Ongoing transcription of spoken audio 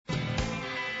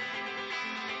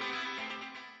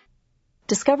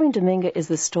Discovering Dominga is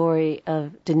the story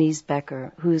of Denese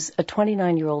Becker, who's a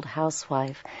 29-year-old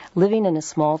housewife living in a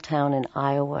small town in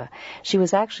Iowa. She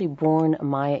was actually born a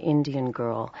Maya Indian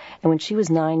girl, and when she was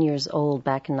 9 years old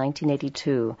back in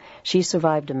 1982, she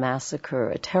survived a massacre,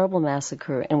 a terrible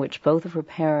massacre in which both of her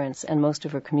parents and most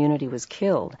of her community was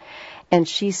killed, and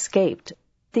she escaped.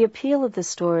 The appeal of the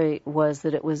story was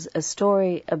that it was a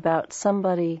story about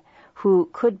somebody who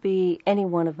could be any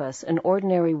one of us, an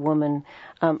ordinary woman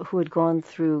who had gone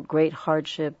through great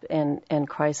hardship and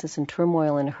crisis and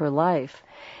turmoil in her life.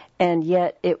 And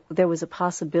yet there was a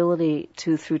possibility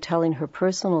to, through telling her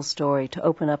personal story, to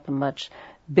open up a much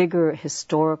bigger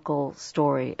historical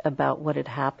story about what had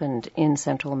happened in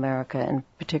Central America and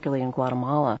particularly in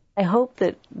Guatemala. I hope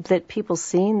that people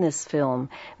seeing this film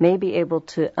may be able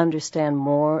to understand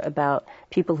more about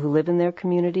people who live in their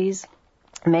communities,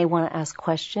 may want to ask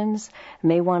questions,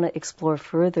 may want to explore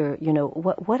further,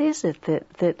 what is it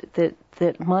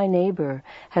that my neighbor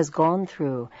has gone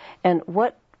through, and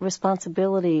what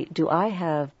responsibility do I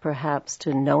have perhaps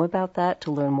to know about that,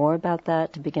 to learn more about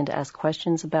that, to begin to ask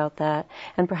questions about that,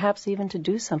 and perhaps even to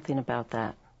do something about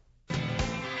that.